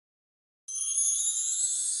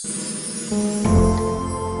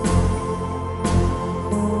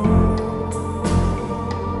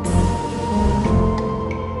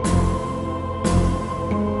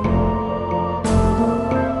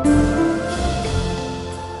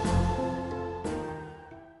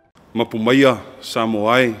Mapumaia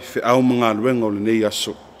Samoa fe au mga luenga o le nei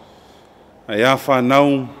aso. Ai a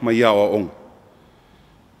whanau mai a o ong.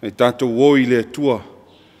 Ai tātou woi le atua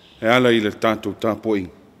e ala i le tātou tāpoi.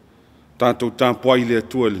 Tātou tāpoi le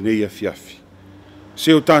atua le nei Afiafi.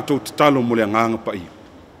 Seo tātou tatalo mo le nganga pa i.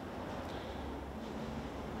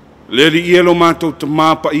 Le li ielo mātou te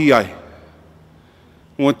māpa i ai.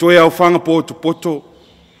 Ua toe au whanga po te poto.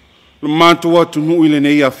 Le mātou atu nui le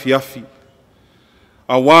nei Afiafi.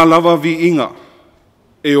 A wā lava vi inga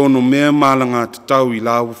e ono mea mālanga te tau i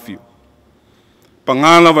lau whiu. Pa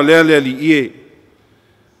ngā lava lea lea li ie.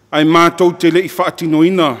 Ai mātou te lei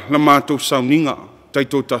whaatinoina la mātou sauninga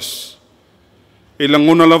taito tas. E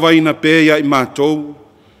langona lava ina pēia i mātou.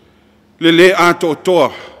 Le ato o toa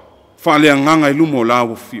whaalea nganga i lumo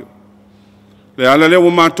lau whiu. Le ala lea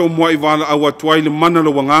wa mātou mua i wala au atuai le mana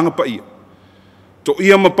lo wanganga pa ia. To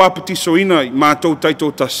ia mapapati soina i mātou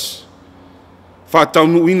taito tas. Whātau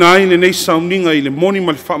nuina ai le nei sauninga i le moni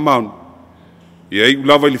ma le whaamaunu. Ia i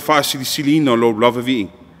ulava i le whaasili ina lo lava vi.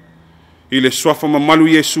 I le swafa mamalu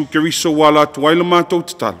Yesu Keriso wala tuai le mātou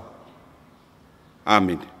te talo.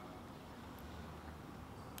 Amen.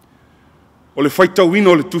 O le whaitau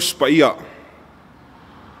ino le tus pa ia.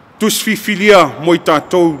 Tus fifilia mo i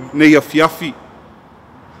tātou nei Afiafi.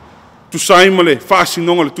 Tusai ma le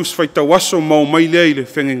whaasinonga le tus whaitau aso mau mai lea i le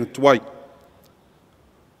whengenga tuai.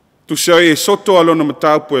 Tu se e soto alona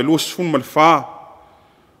matau po e luas fun mal fa.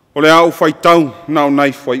 O le au whaitau na o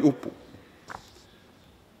nai whai upu.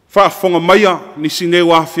 Whaafonga maia ni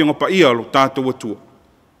sineu awhianga pa ia lo tātou atua.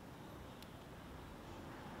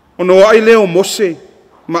 Ono ai leo Mose,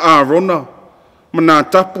 ma a Rona, ma nā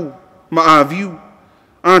tapu, ma a viu.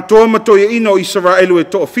 A toa matoia ina o Israelu e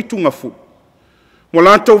toa fitu ngafu. Mo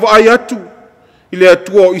lātou wa ai atu i le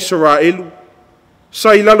atua o Israelu.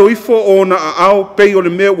 Sa i lalo ifo o na a ao pei o le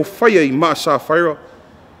mea o whaia i maa sa whaira.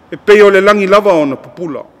 E pei o le langi lava o na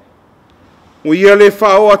pupula. O ia le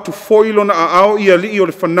whao atu foilo na a ao ia li o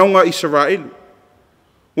le whanaunga Israelu.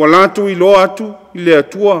 Wa lātou i loa atu i le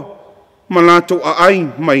atua ma lātou a ai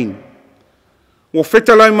main. O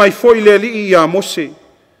whetalai mai fo i le li i a Mose.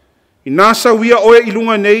 I nāsa wia oe i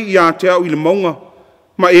lunga nei i a te au i le maunga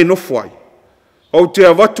ma e nofwai. O te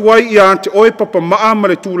awatuai i a te oe papa maa ma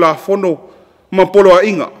le tūlafono ma polo a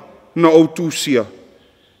inga na o tūsia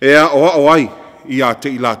e a o ai i a te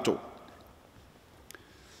ilato.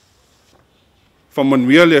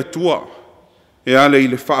 Whamanuia le atua e ale i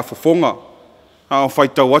le whaafafonga a o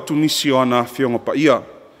whaitau atu nisi o ana whionga pa ia.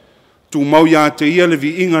 Tu mau i a te ia le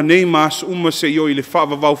vi inga nei maas uma se io i le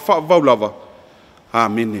whaavavau lava.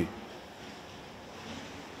 Amene.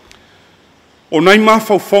 O nai maa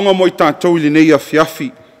whaufonga mo i tātou i le nei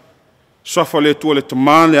Afiafi. Safa le tua le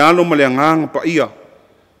tama le alo ma le anganga pa ia.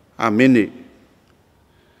 Amene.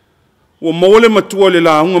 Ua maole matua le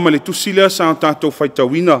launga ma le tusila sa tātou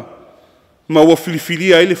whaitawina. Ma ua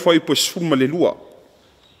filifilia ele whai po sfuma le lua.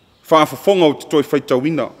 Whaafafonga o te toi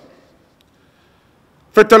whaitawina.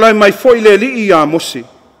 Whetalai mai foi le li i a Mose.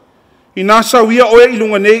 I nāsa wia oe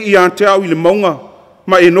ilunga nei i a te au i le maunga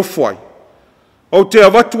ma e nofwai. O te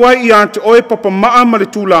awatuai i a te oe papa maa ma le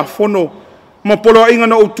tūlafono. Ma polo inga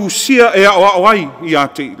na o tūsia e a ai i a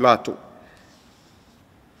te lato.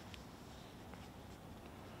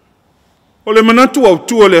 O le manatu au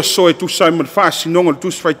tua le aso e tūsai ma le whaasinonga le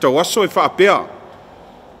tūswhaitau aso e whaapea.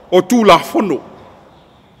 O tūlafono.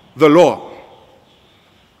 The law.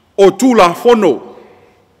 O tūlafono.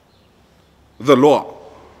 The law.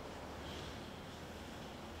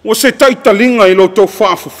 O se taitalinga i lo tau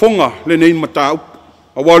whaafafonga le nei matau.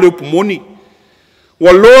 A wale upu moni.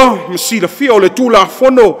 Wa loa masila fia o le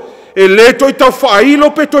tūlafono e le toi tau whailo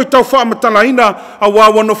pe toi tau whaamatalaina a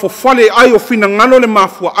wawano fo fale ai o fina ngalo le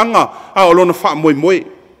mafua anga a o lona wha moe moe.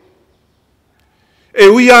 E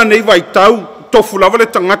uia nei vai tau tofu lava le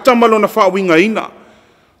tangata ma lona wha winga ina.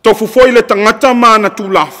 Tofu foi le tangata ma na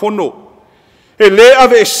tūlafono. E le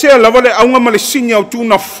ave e sea lava le aunga ma le sinya o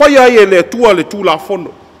tūna whaia e le atua le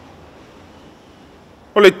tūlafono.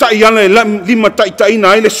 O le tai ana e lima taina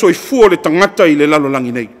ai le soifua o le tangata i le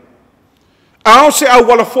lalolangi nei. A o se au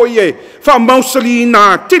wala foi e wha mausali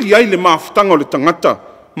ina tili ai le maafutanga o le tangata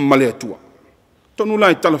ma le atua. Tonu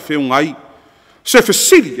lai tala whiunga ai. Se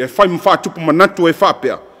fesili e whai mwhātupu manatu e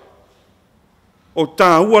whapea. O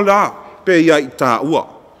tā ua la pe ia i tā ua.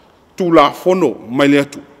 Tu la fono mai le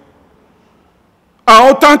atu. A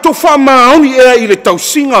o tātou wha maoni ea i le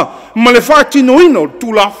tausinga ma le whātino ino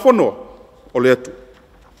tu la fono o le atu.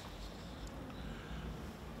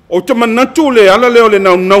 O te manatu le ala leo le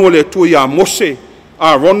nau le atu i a Mose,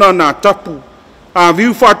 a Rona na tapu, a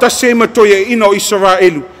viu whātase matoia ino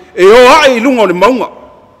Israelu, e o ae ilunga o le maunga.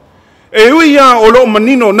 E ui ia o loo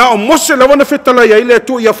manino na o mose la wana fetala ia ile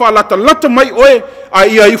tu ia whalata lata mai oe a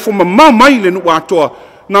ia ifo mamau mai le nu atoa.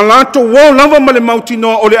 Na lato wo lava ma le mauti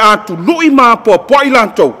noa o le atu lui maa poa poa i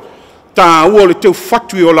lato. Ta ua le teu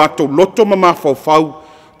fatui o lato loto ma maa fau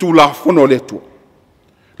tu la fono le tua.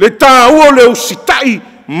 Le ta ua le usitai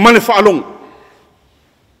ma le whaalonga.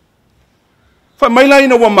 Wha maila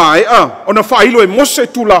ina wa mai o na whailo e mose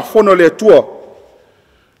tu la fono le tua.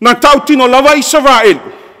 Na tau tino lava Israel.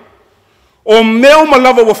 O meo ma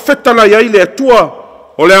lava wa fetala iai le tua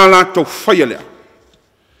o le alato whaia lea.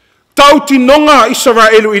 Tau tinonga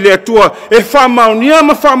Israelu i le atua e whamaunia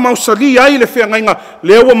ma whamausali ai le whiangainga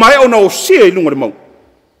le awa mai o na o sia i lunga le mau.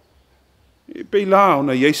 E pei la o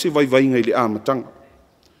na ieise vai vainga i le amatanga.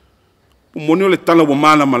 Umoni o le tala wa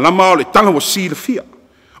mana malama o le tala wa si le fia.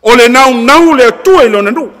 O le nau le atua i lona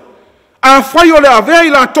nu. A whai o le avea i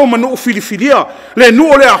la tau manu o filifilia. Le nu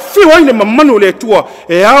o le a whio ai le mamanu o le atua.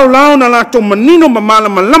 E au lao na la tau manino ma mana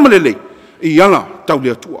malama le le. I ala tau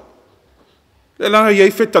le atua. Le lana iai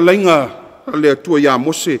feta lainga le atua ia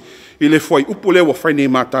mose i le fwai upo le wa whaine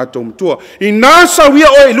ma tātou mtua. I nāsa wia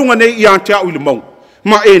o e lunga nei i ante au i le mau.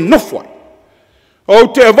 Ma e nofwai. O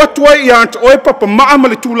te avatua i ante o e papa maa ma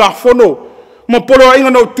le tū la fono. Ma polo a inga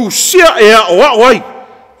nau tū sia e a o ai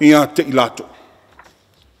i ante i lato.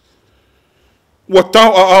 Wa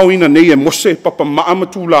tau a au ina nei e mose papa maa ma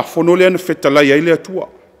tū la fono le ana feta lai ai le atua.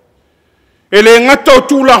 E le ngata o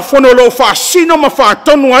tū la fono lo whaasino ma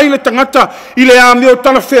whaatonu ai le tangata i le ameo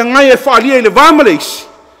tala whea ngai e whaalia i le vāmaleisi.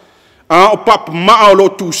 A o papa maa o lo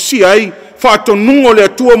tū si ai whaatonungo le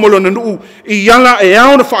atua molo na nuu i ala e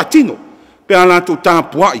au na whaatino pe ala tū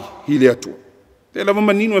tāpuai i le atua. Te lava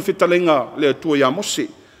manino e whetalenga le atua ia mose.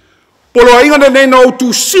 Polo a inga nei na o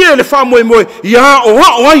tū si e le wha moe moe i a o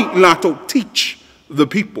ai la tō teach the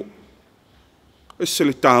people. E se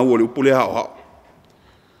le tā ua le upole a o hao.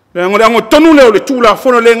 Le ango tonu leo le tūla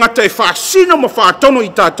fono le ngata e whaasino ma whaatono i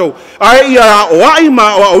tātou. Ai ia o ai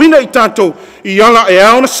ma o awina i tātou. I ala e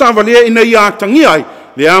aona sāwalea ina i ātangi ai.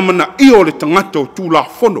 Le amana i o le tangata o tūla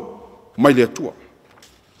fono mai le atua.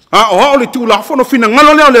 A o le tūla fono fina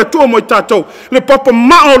ngalo leo le atua mo i tātou. Le papa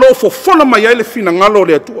mao lo fo fono mai ai le fina ngalo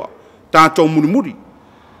le atua. Tātou murimuri.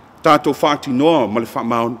 Tātou whaati noa ma le wha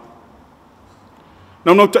maonu.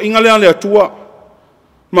 Nau ta inga lea le atua.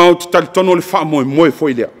 Mao te talitono le wha moe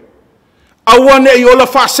foi lea. Awa ne i ola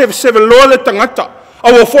wha seve loa le tangata.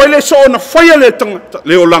 Awa foi le so ona whaia le tangata.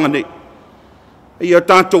 Le o langa nei. Ia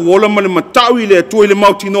tātou ola ma le matau i le atua i le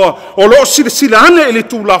mauti noa. O loo sila ane i le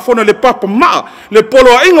tūla fona le papa maa. Le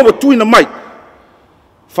polo a inga wa tuina mai.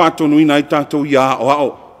 Whātonu ina i tātou ia o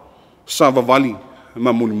ao. Sava vali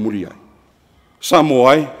ma muri ai.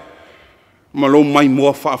 Samoa ai. Ma lo mai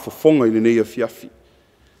moa whaafafonga i le nei Afiafi.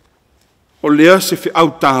 O lea se fe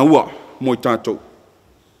au tāua mo i tātou.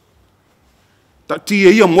 Ta tia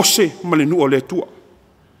ia mose ma le nuu o le tua.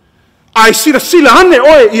 Ai sila ane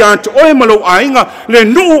oe i ante oe malo a inga le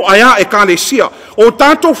nuu aia e ka le sia. O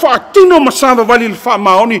tātou whaatino masava vali le wha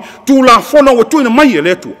maoni tū la whona o tuina mai e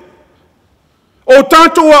le tua. O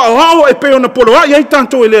tātou a ao e peo na polo a iai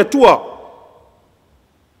tātou e le tua.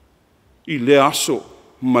 I le aso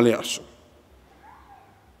ma le aso.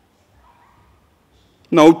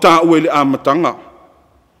 Na o tā ue le amatanga.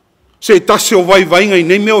 Se tase o vai ngai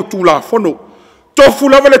nei meo tū la whono. Tofu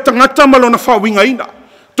lava le tangata malona whawinga ina.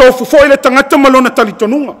 Tofu foi le tangata malona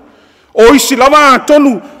talitonunga. O isi lava a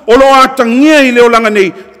tonu o lo a tangia i leo langa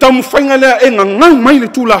nei. Tamu whainga lea e ngang mai le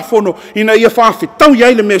tū la whono. Ina ia whawhi tau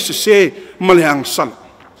iai le mese se ma le angasala.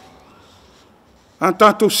 A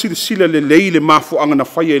tātou sila le lei le mafu anga na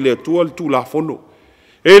whaia i le atua le tū la whono.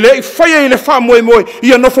 E le i whaia i le wha moe moe,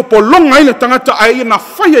 ia nofo po longa i le tangata a ia na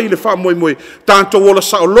whaia i le wha moe moe. Tātou o la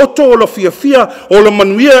sa o loto, o la fia, o la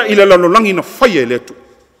manuia i le lalolangi na whaia i le tu.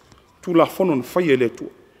 Tu la whono na whaia i le tu.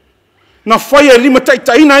 Na whaia i lima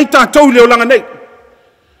taitaina i tātou i le o langa nei.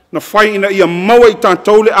 Na whaia ina ia maua i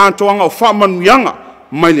tātou le ātoanga o wha manuianga,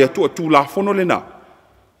 mai le atua tu la whono le nā.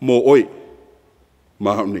 Mō oi,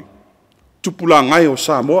 mahau nei. Tupula ngai o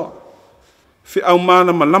Samoa. Fe au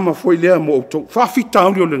mana malama foi lea mo auto. Whawhita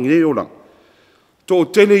auri o le ngei o lang. Tō o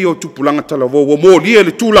tele i o tupulanga talawo. Wa mō lia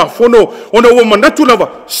le tūla whono. Ona o manatu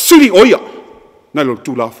lawa. Siri oia. Nai lo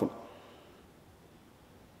tūla whono.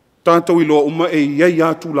 Tātou i loa uma e iei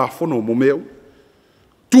a tūla whono mo meo.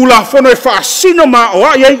 Tūla whono e whaasino ma o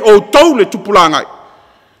a iei o tau le tupulanga.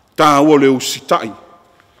 Tā ua le usitai.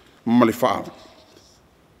 Ma le whaara.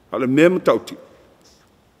 Ale mea matauti.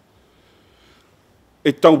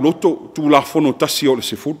 E tau loto tū la whono tasi o le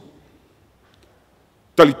se furu.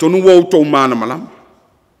 Tali tonu wau tau mana malama.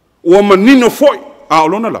 Ua manino foi a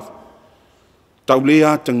olona lawa. Tau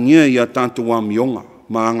lea tangia i a tātou wa mionga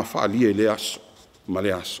maanga whaalia I le aso, ma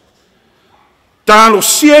le aso. Talo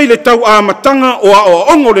sia I le tau amatanga o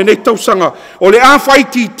a ongo le nei tausanga, o le a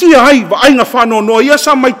whaiti tia hai wa ainga whano noa ia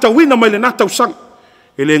sa mai tauina mai le nā tausanga.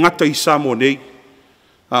 E le ngata I Samoa nei,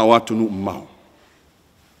 a o atu nu mau.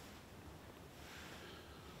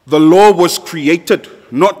 The law was created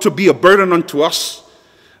not to be a burden unto us,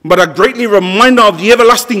 but a greatly reminder of the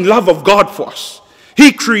everlasting love of God for us.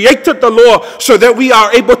 He created the law so that we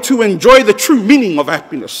are able to enjoy the true meaning of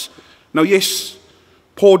happiness. Now, yes,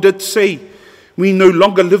 Paul did say we no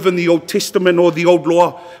longer live in the Old Testament or the Old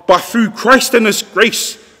Law, but through Christ and His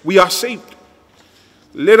grace, we are saved.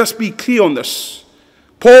 Let us be clear on this.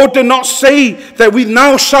 Paul did not say that we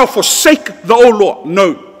now shall forsake the Old Law.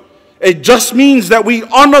 No. It just means that we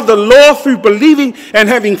honor the law through believing and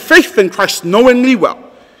having faith in Christ knowingly well.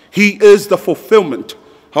 He is the fulfillment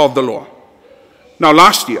of the law. Now,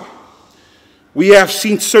 last year, we have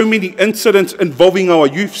seen so many incidents involving our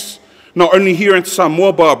youths, not only here in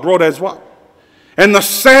Samoa, but abroad as well. And the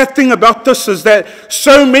sad thing about this is that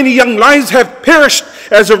so many young lives have perished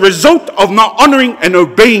as a result of not honoring and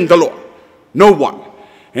obeying the law. No one,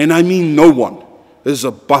 and I mean no one, is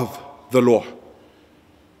above the law.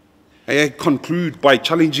 I conclude by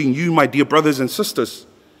challenging you, my dear brothers and sisters.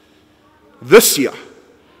 This year,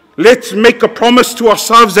 let's make a promise to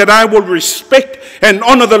ourselves that I will respect and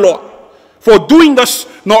honor the law. For doing this,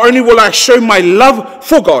 not only will I show my love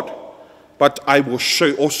for God, but I will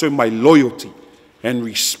show also my loyalty and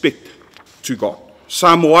respect to God.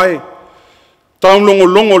 Samoa,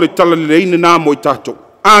 taulongo le talaleina nā mo I tātou.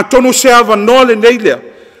 A tono se ava noa le nei lea.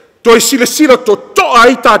 Toi sila to toa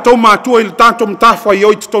I tātou mātua I le tātou mtawha I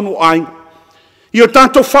oi te tonu ainga. I o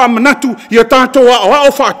tātou wha manatu, I o tātou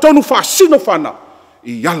a wha tonu wha sino whana.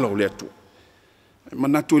 I yalo le atu.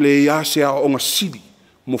 Manatu le ia se a onga siri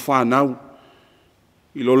mo whanau.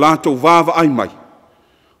 I lo lātou vāva ai mai.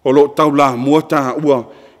 O lo tau la muata ua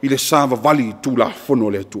I le sāva vali tū la whono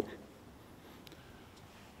le atua.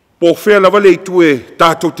 Po whea lawa le itu e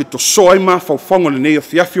tātou te to soai mā whauwhango le nei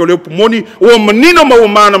Afiafi o leo pumoni o manino ma o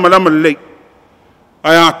mana malama le lei.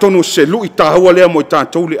 Ai a tono se lui tāua lea mo I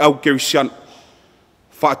tātou le au kerisiana.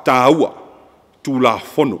 Wha tāua tū la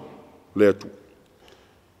whono le atua.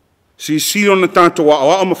 Si siro na tātou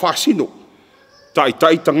a ma whaasino.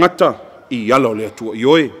 Tai tangata I yalo le atua I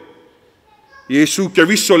oe. Iesu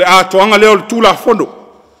keriso le atoanga leo le tū la whono.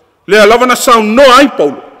 Lea lavana sau no ai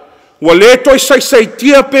paulo. Wa le toi sai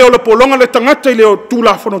tia pe o le polonga le tangata I leo tū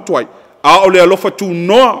la whono tuai. A o lea lofa tū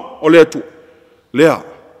noa o lea tu. Lea,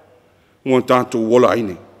 mua tātou wola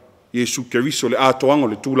aine. Iesu keriso le atoanga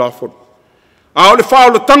le tū la whono. A o le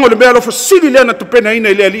whao le tango le mea lofa sili lea na tupena ina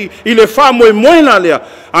I lea li. I le wha moe moena lea.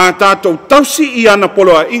 A tātou tausi I ana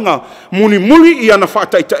poloa inga. Muni I ana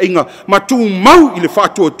whaataita inga. Ma tū mau I le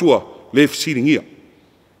whaatua tua. Le fsiringia.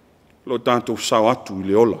 Lo tātou sao atu I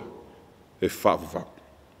le ola. E whaavavau.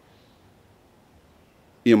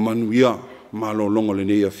 Ia manuia malolongo le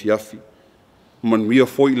nei Afiafi. Manuia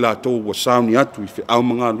foi lātou wa sauni atu I whi au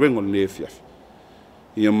mga rengo le nei Afiafi.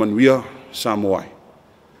 Ia manuia Samoa.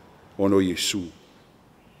 Ono Yesu.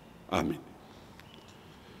 Amen.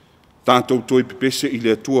 Tātou toi pepese I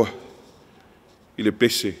le atua. I le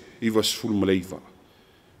pese Iwa sfulu maleiva.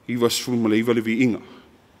 Iwa sfulu maleiva le vi inga.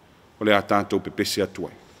 O le a tātou pepese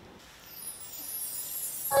atuai.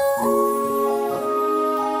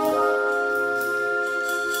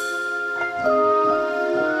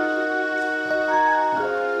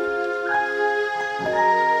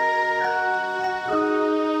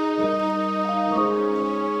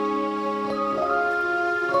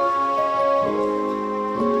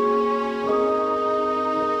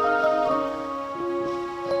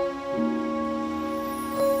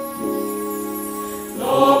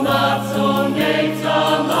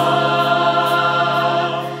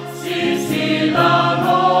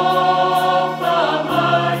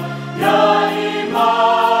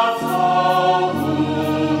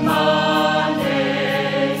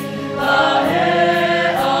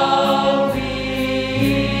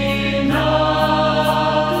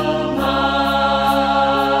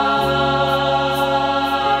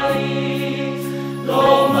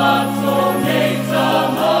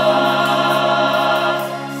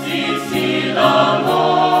 Long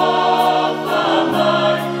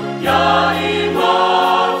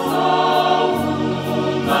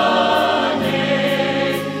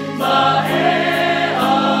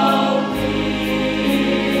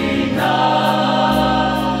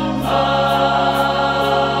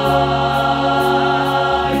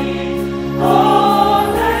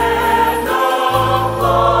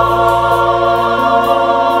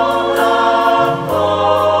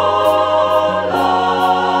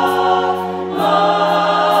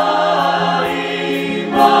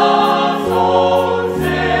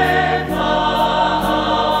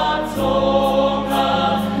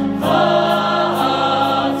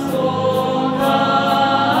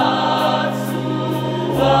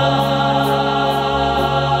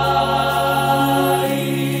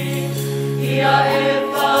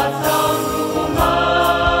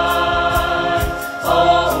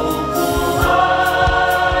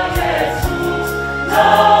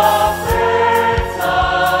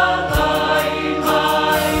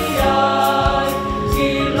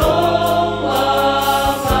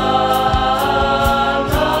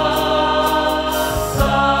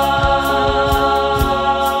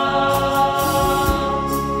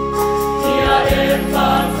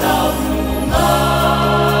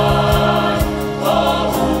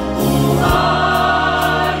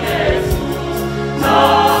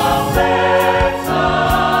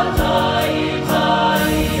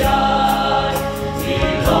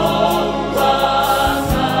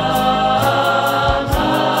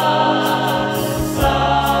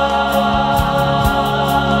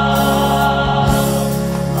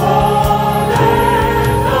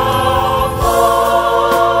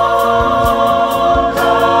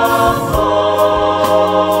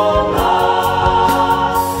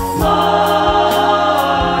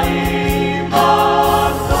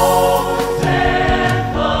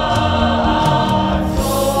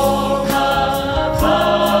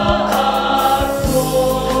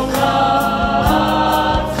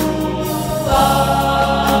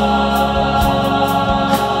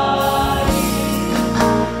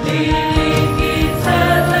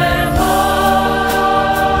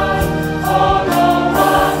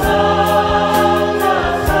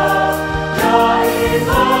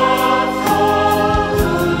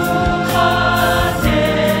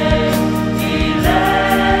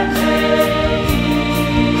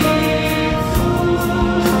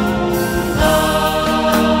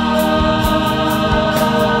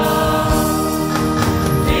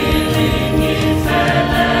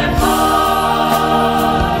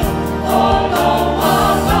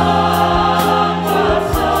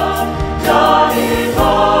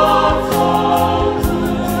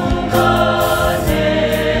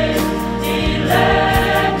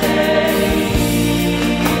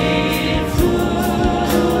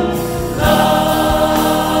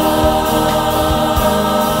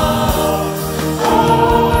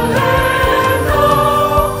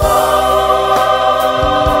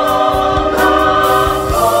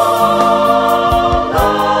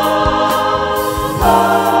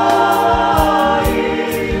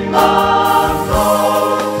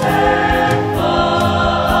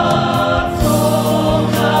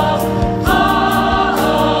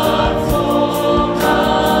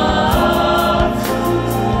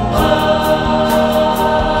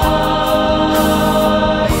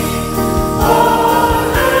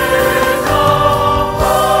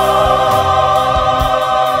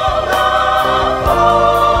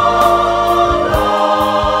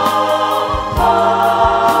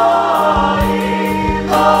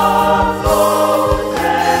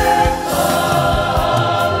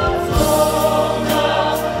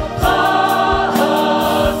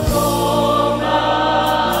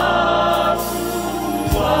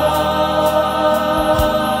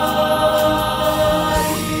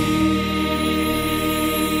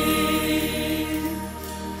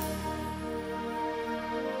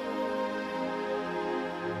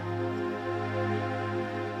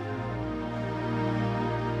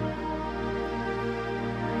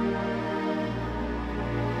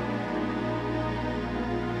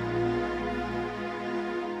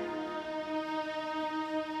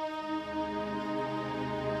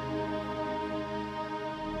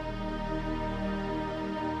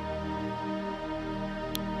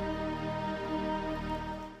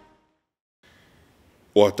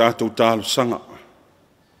o a tātou tālo sanga.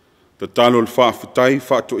 Ta tālo le whaafitai,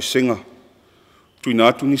 whaato e senga. Tui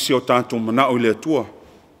nātu nisi o tātou manao i lea tua,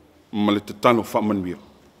 ma le te talo whaamanwia.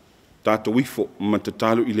 Tātou wifo, ma te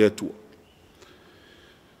talo i lea tua.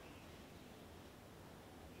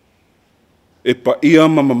 E pa ia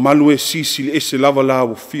mamalu e sisi le ese lava la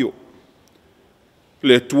o fio.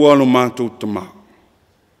 Le tua lo mātou tama.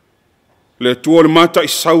 Le tua le mata i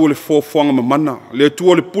sau le fōwhanga mamana. Le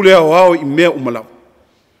tua le pule au au i mea umalau.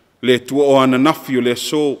 Le tua o ana nafi o le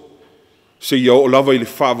so se ia o lava i le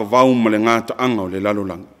whaava vau ma le ngāta anga o le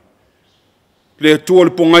lalolanga. Le tua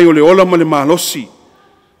le pongai o le ola ma le malosi.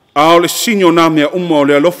 A o le sinyo nā mea uma o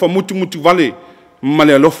le alofa mutu mutu vale ma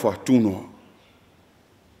le alofa tūnoa.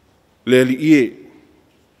 Le li ie.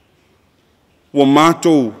 Wa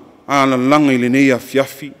mātou a la langa i le nei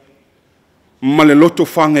Afiafi. Ma le loto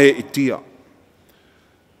whanga e itia.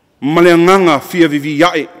 Ma le anganga fia vivi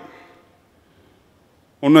iae.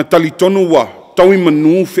 O na tali tonu wa taui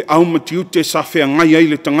manu fe au matiu te sa fea ngai ai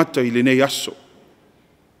le tangata i le nei aso.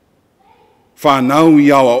 Whanau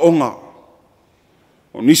i awa onga.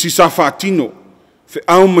 O nisi sa whaatino fe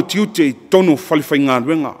au matiu te tonu Falefa i ngā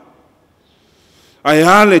ruenga. Ai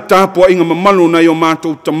hale tāpua inga mamalo na yo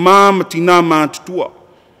mātou ta māma tina mātutua.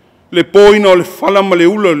 Le poina o le whala ma le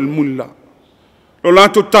ula le mula. Lo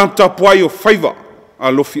lato tāpuai o whaiva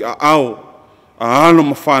a lofi a ao. A alo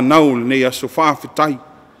ma whanau le nei aso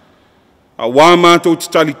whaafetai. A wā mātou te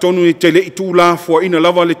tali tonu e te le i Toleafoa ina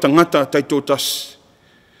lava le tangata taito tas.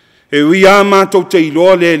 E ui a mātou te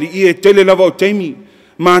iloa le li i e tele lava o teimi.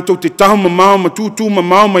 Mātou te tahu mamao, matutu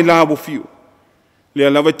mamao mai la wofio. Lea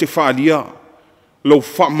lawa te whaalia, lau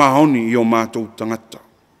whamaoni i o mātou tangata.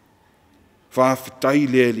 Whawhitai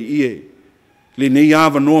lea li ie, le nei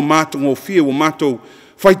awa noa mātou o fia o mātou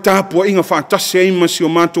whai Tapuaiga whaatase ai masi o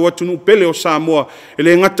mātou atunu pele o Samoa, e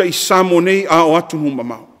le ngata i Samoa nei a o atunu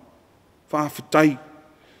mamao. Whawhitai,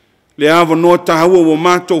 le awa noa tahua o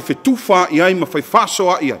mātou whetuwha i ai ma whai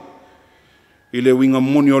whasoa i ai. I le winga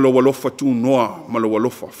moni o lo walofa tu noa ma lo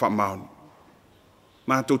walofa whamaoni.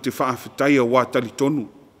 Mātou te whaawhitai a wā tali tonu,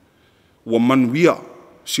 ua manuia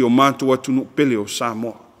si o mātou atunu pele o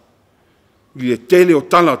Samoa. I le tele o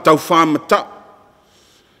tala tau whamata,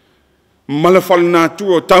 malawhale nā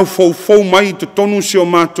tua o tau fau mai te tonu si o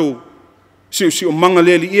mātou, si o manga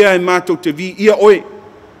leli ia e mātou te vi ia oe.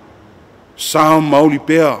 Sao mauli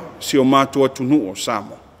pea si o mātou atunu o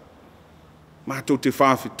Samoa. Mātou te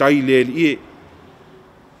whaawhitai leli ia.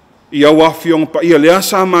 I au awhiong pa ia lea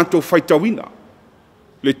sa mātou whaitawina.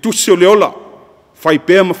 Le tusi o leola, whai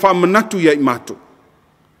pēr ma whamanatu ia i mātou.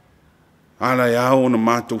 Ala e ao na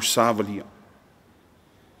mātou sāwalia.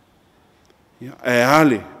 E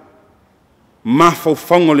ale, mawhau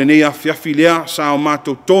whango le nei Afiafi lea sa o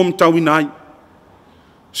mātou tōm tawina ai.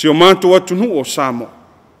 Si o mātou atunu o Samoa.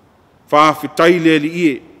 Whaawhitai le li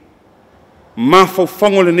ie. Mawhau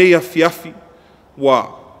whango le nei Afiafi wa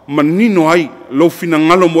manino ai lo fina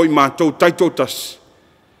ngalo mo i mātou taitotas.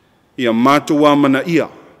 Ia mātou a mana ia,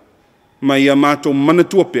 ma ia mātou mana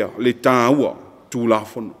tuapea le tāua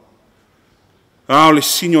tūlafono. Ao le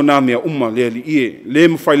sinyo nā mea uma le li ie, le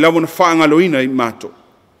mawhai lawa na whaangaloina i mātou.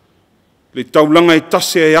 Le taulanga e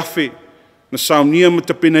tase e afe na saunia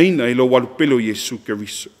matapenaina i lo walupelo Jesu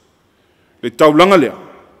Keriso. Le taulanga lea,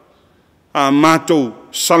 a mātou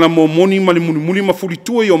salamo moni ma le muni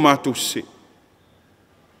mafulitua i o mātou se.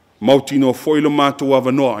 Mautino foilo mātou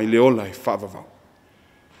avanoa i le ola e whaavavau.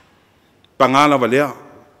 Pangala valea,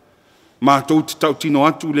 mātou te tautino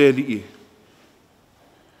atu le li e.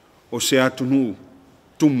 O se atunu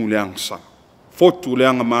tumu le angsa. Fotu le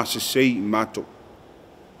anga māse sei i mātou.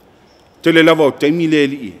 Te le lava o teimi le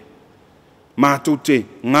li e. Mātou te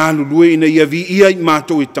ngālu lue ina ia vi ia i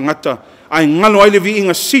mātou i tangata. Ai ngalo ai le vi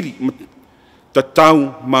inga sili. Ta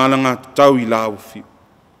tau mālanga ta tau i lau fio.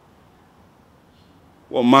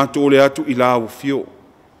 O mātou le atu i lau fio.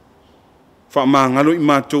 Wha maa ngalo i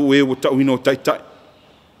mātou e o tau hino taitai.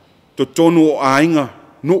 To tonu o ainga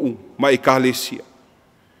nuu ma e kālesia.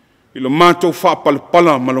 I lo mātou wha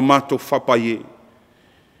palapala ma lo mātou wha paie.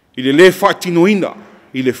 I le wha tinoina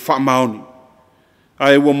i le wha maoni.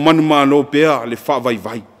 Ai ua manu maa lo pea le wha vai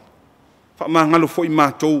vai. Wha maa ngalo fo i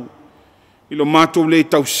mātou. I lo mātou le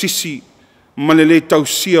tau sisi ma le tau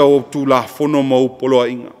sia o tūlafono ma o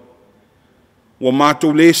poloa inga. Ua mātou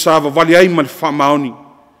le sāva vali ai ma le wha maoni.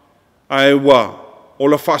 Ai wa o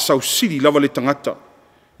la wha sau siri lava le tangata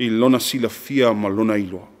i lona sila fia ma lona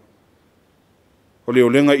iloa. O le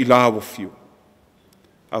olenga i lawa fio.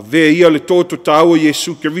 A vea ia le tōto tāua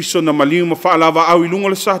Jesu Keriso na maliu ma wha lava au i lunga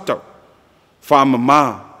le sātau. Wha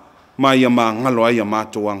ma ia ma ngalo ai a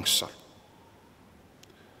mātou angsa.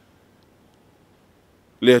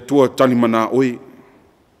 Le atua tali mana oe.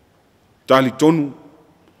 Tali tonu.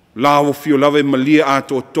 Lawa fio lava e malia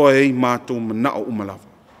ato toa ei mātou manao umalava.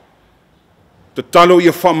 Te talo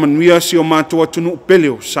ia whamanuia si o mātou atunu pele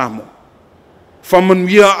o Samoa.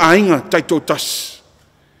 Whamanuia ainga taito tas.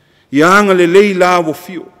 Ia anga le lei la wo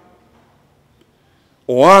fio.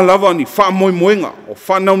 O a lava ni whamoe moenga, o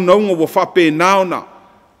whanaunaunga o whape nao na.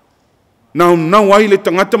 Nau ai le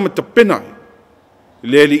tangata matapena.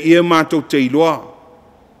 Le li ia mātou te iloa.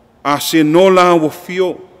 A se no la wo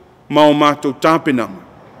fio ma o mātou tāpenanga.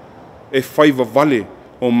 E whaiva vale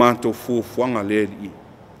o mātou fuafuanga le li ia.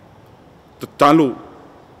 Te talo,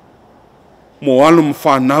 mo alo ma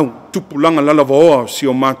whanau, tupulanga lalawa oa si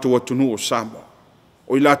o mātou atunu o Samoa.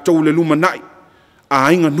 O i la tau le luma nai,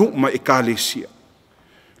 a inga nu ma e kālesia.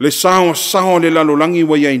 Le sao le lalolangi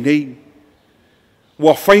wa iai nei,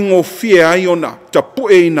 wa whaingo fie ai ona, ta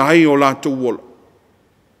pue ina ai o la tau wola.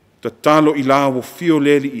 Te talo i la wo fio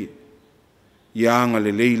le li i, ianga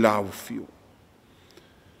le lei la wo fio.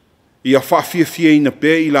 Ia whawhia ina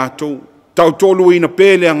pe i la tau, tau tolu ina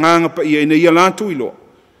pele a nganga pa ia ina ia lātu ilo.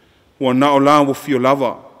 Ua na o lawa fio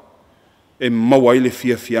lava e maua ile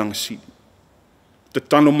fia fianga sidi. Te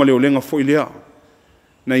tano ma leo lenga foi lea.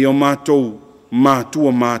 Na i o mātou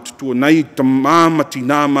mātua. Na i ta māmati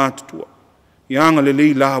nā mātua. I anga le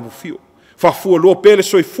lei lawa fio. Whafua loa pele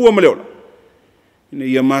soi fua ma leola. Ina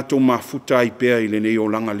ia mātou mafuta ai pea i le nei o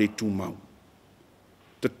langa le tū mau.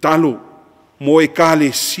 Te talo mo e kāle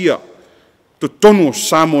sia. To tonu o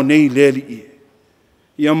Samoa nei leli i.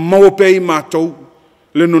 Ia mau pe i mātou,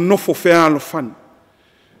 le no nofo fea alo fana.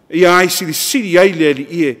 Ia ai siri ai le li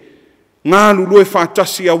ie, ngā lulu e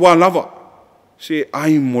whātasi a wā lava, se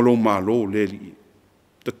ai molo malo le li ie.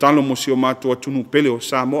 Ta talo mo si o mātua tunu pele o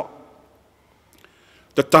Samoa.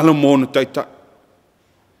 Ta talo mo na taita.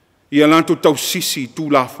 Ia lanto tau sisi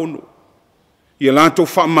Toleafoa. Ia lanto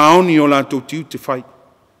wha maoni o lanto tiu te whai.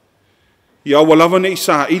 Ia awa lava ne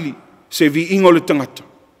isa ili, se vi ingo le tangata.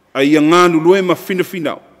 A ia ngā lulu e ma fina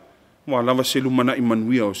finau. Wa lava se lumana i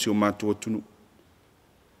manuia o si o mātua tunu.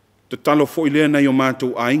 Te talo fo ilea nei o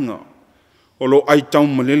mātou ainga, o lo ai tau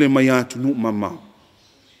malele mai atu nu mamau.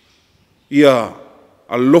 Ia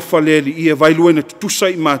alofa leli ia vailue na tutusa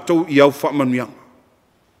i mātou i au whaamanuianga.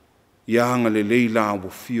 Ia hanga le leila o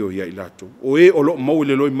fio ia i lato. O e o lo mau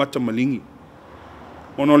le loi mata malingi.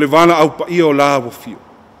 Ono le vala au pa ia o la o fio.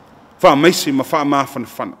 Wha maisi ma wha maafana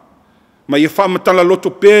whana. Ma ia wha matala loto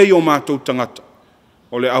pē i o mātou tangata.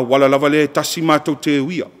 O le au wala lava le tasi mātou te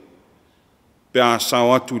uia. Pea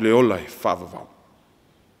sao atu le ola e whavavau.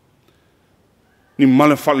 Ni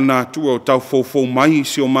mala whala nā tua o tau fōfō mai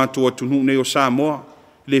si o mātou atunu nei o Samoa.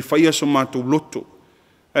 Le whaia so mātou loto.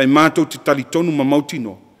 Ai mātou te talitonu ma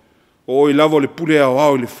mautino. O i lava le pule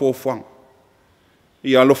au le fōwhanga.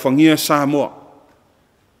 Ia alofangia Samoa.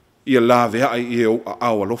 Ia la vea i e o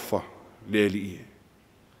au alofa le li ie.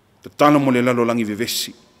 Ta tana mo le lalo langi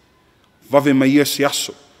vevesi. Vave mai ia se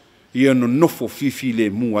aso. Ia no nofo fifi le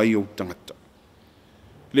mua i o tangata.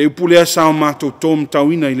 Le upulea sao mātou tōm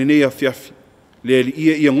tauina i le nei Afiafi. Le li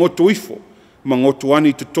ia ngoto ifo, ma ngoto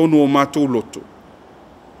ani te tonu o mātou loto.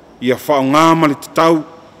 Ia whao ngāma le te tau,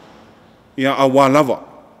 ia awa lava,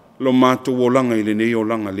 lo mātou o langa i le nei o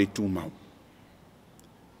langa le tūmau.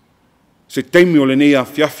 Se teimi o le nei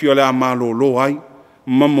Afiafi o le a mālo lo ai,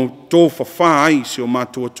 mamo tō whawha ai se o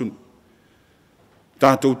mātou atunu.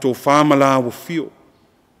 Tātou tō whamala o fio.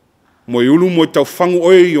 Mo i ulu mo i tau whangu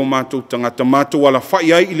oi o mātou tangata mātou ala whai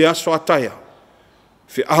ai i le aso ataia.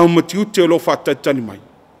 Fe au mati ute o lo whataitani mai.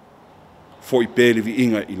 Foi pēle vi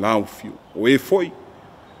inga i lau fio. O e foi.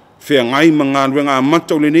 Fe ngai ma ngā luenga a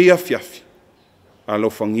matau le nei Afiafi. A lo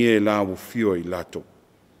whangie e lau fio i lato.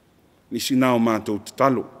 Nisi nao mātou te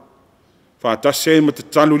talo. Whātase ma te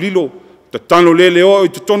talo lilo. Te talo lele o i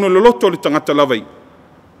te tono le loto le tangata lavai.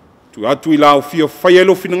 Tu atu i lau fio whai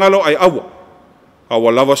elo finangalo ai awa.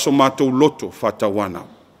 Awa lava so mātou loto whatawana.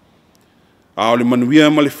 Ao le manuia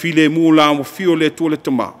ma le file mu la mo fio le tu le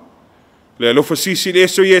tama. Le alofa sisi le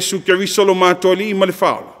so Yesu ke risolo mātou li ma le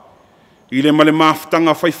whaola. I le ma le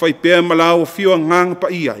maftanga whai pēr ma la o fio ngang pa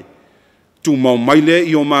iai. Tu mau maile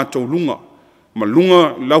i o mātou lunga. Ma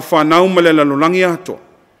lunga lau whanau ma le lalolangi ato.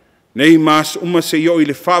 Nei mas uma se yo i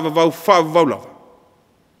le whavavau lava.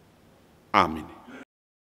 Amen.